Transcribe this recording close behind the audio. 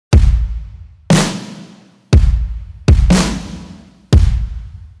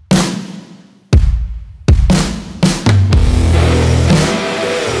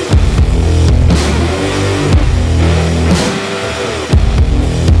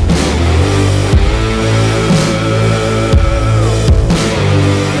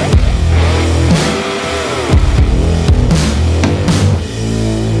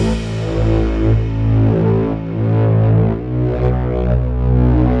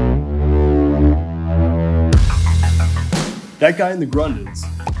That guy in the Grundens,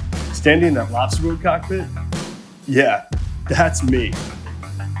 standing in that lobster boat cockpit? Yeah, that's me.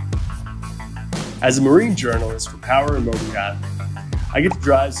 As a marine journalist for Power and Motoryacht, I get to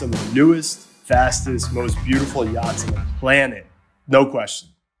drive some of the newest, fastest, most beautiful yachts on the planet. No question.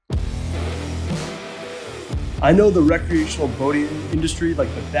 I know the recreational boating industry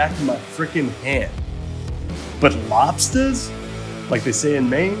like the back of my frickin' hand. But lobsters? Like they say in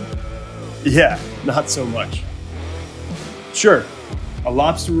Maine? Yeah, not so much. Sure, a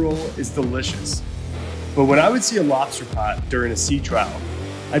lobster roll is delicious. But when I would see a lobster pot during a sea trial,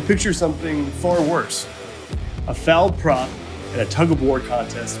 I'd picture something far worse. A fouled prop and a tug-of-war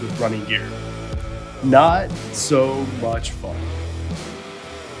contest with running gear. Not so much fun.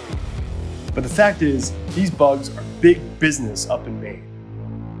 But the fact is, these bugs are big business up in Maine.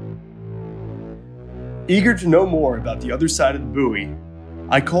 Eager to know more about the other side of the buoy,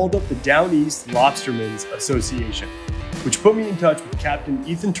 I called up the Down East Lobstermen's Association, which put me in touch with Captain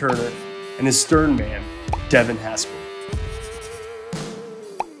Ethan Turner and his stern man, Devin Haskell.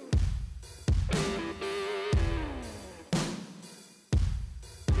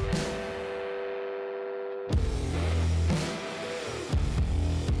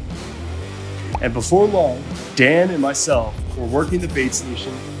 And before long, Dan and myself were working the bait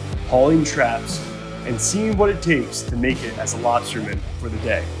station, hauling traps, and seeing what it takes to make it as a lobsterman for the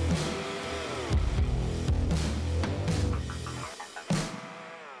day.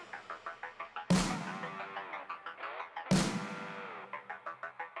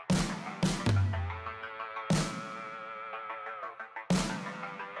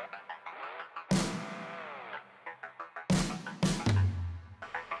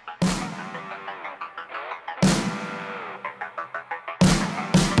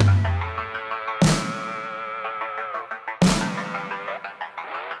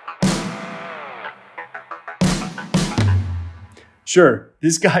 Sure,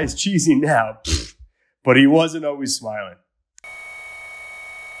 this guy is cheesy now, but he wasn't always smiling.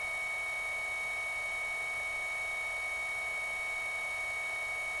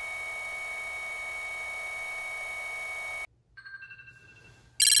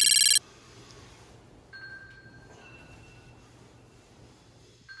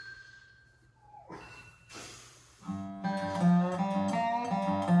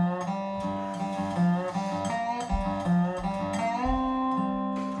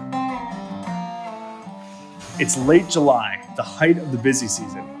 It's late July, the height of the busy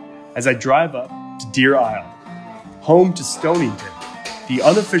season, as I drive up to Deer Isle, home to Stonington, the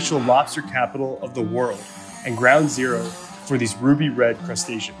unofficial lobster capital of the world and ground zero for these ruby red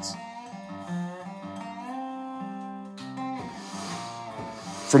crustaceans.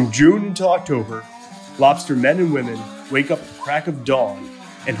 From June until October, lobster men and women wake up at the crack of dawn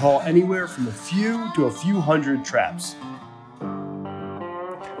and haul anywhere from a few to a few hundred traps.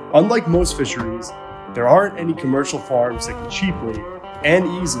 Unlike most fisheries, there aren't any commercial farms that can cheaply and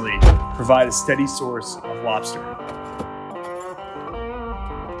easily provide a steady source of lobster.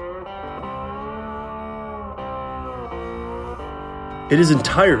 It is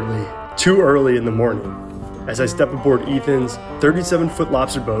entirely too early in the morning as I step aboard Ethan's 37-foot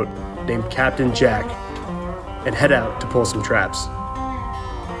lobster boat named Captain Jack and head out to pull some traps.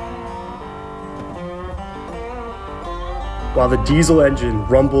 While the diesel engine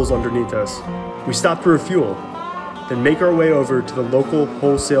rumbles underneath us, we stop to refuel, then make our way over to the local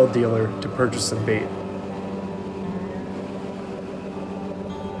wholesale dealer to purchase some bait.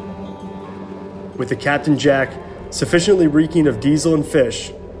 With the Captain Jack sufficiently reeking of diesel and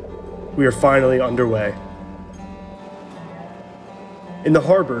fish, we are finally underway. In the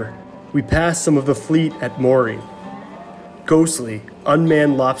harbor, we pass some of the fleet at mooring. Ghostly,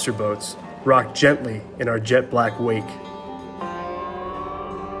 unmanned lobster boats rock gently in our jet black wake.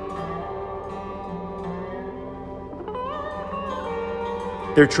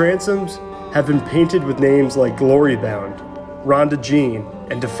 Their transoms have been painted with names like Glory Bound, Rhonda Jean,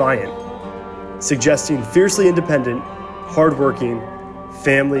 and Defiant, suggesting fiercely independent, hardworking,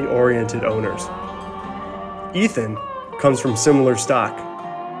 family-oriented owners. Ethan comes from similar stock.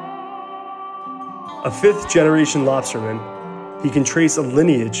 A fifth-generation lobsterman, he can trace a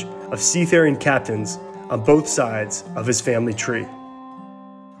lineage of seafaring captains on both sides of his family tree.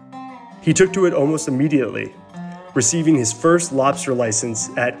 He took to it almost immediately, receiving his first lobster license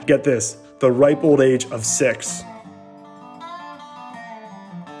at, get this, the ripe old age of 6.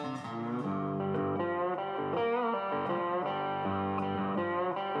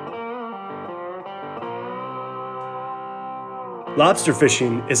 Lobster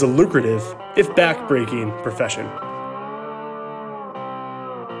fishing is a lucrative, if back-breaking, profession.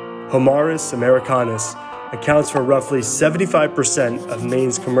 Homarus americanus accounts for roughly 75% of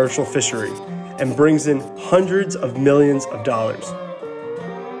Maine's commercial fishery and brings in hundreds of millions of dollars.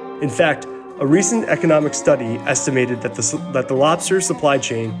 In fact, a recent economic study estimated that the lobster supply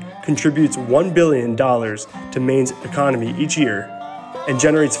chain contributes $1 billion to Maine's economy each year and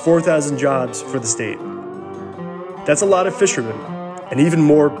generates 4,000 jobs for the state. That's a lot of fishermen, and even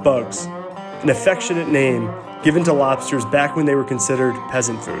more bugs, an affectionate name given to lobsters back when they were considered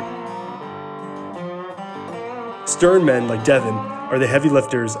peasant food. Stern men like Devin are the heavy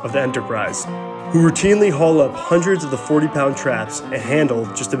lifters of the enterprise, who routinely haul up hundreds of the 40-pound traps and handle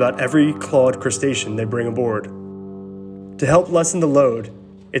just about every clawed crustacean they bring aboard. To help lessen the load,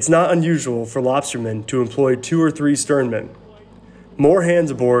 it's not unusual for lobstermen to employ 2 or 3 sternmen. More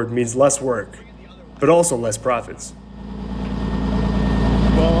hands aboard means less work, but also less profits.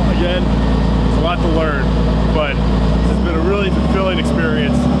 Well, again, it's a lot to learn, but this has been a really fulfilling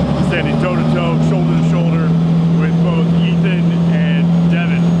experience, standing toe-to-toe, shoulder-to-shoulder with both Ethan and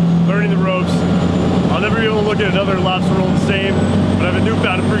Devin, learning the ropes. I'll never be able to look at another lobster roll the same, but I have a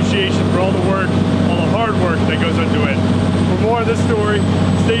newfound appreciation for all the work, all the hard work that goes into it. For more on this story,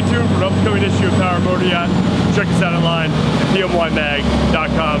 stay tuned for an upcoming issue of Power Motor Yacht. Check us out online at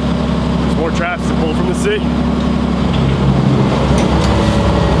pmymag.com. There's more traps to pull from the sea.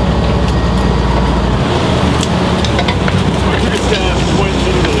 Staff quite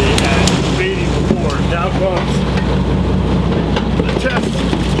literally at baiting before. Now comes the test.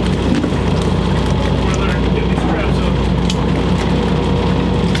 Whether I can get these straps up.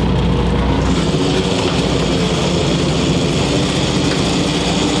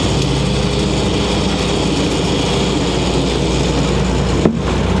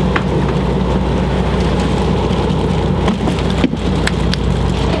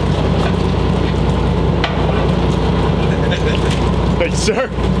 Thank you, sir.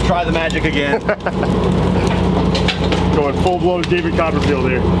 Try the magic again. Going full-blown David Copperfield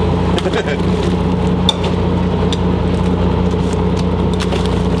here.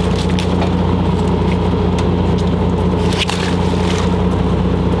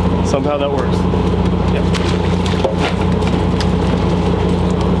 Somehow that works. Yep.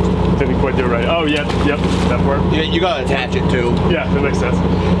 Didn't quite do it right. Oh, yep, that worked. Yeah, you gotta attach it too. Yeah, that makes sense.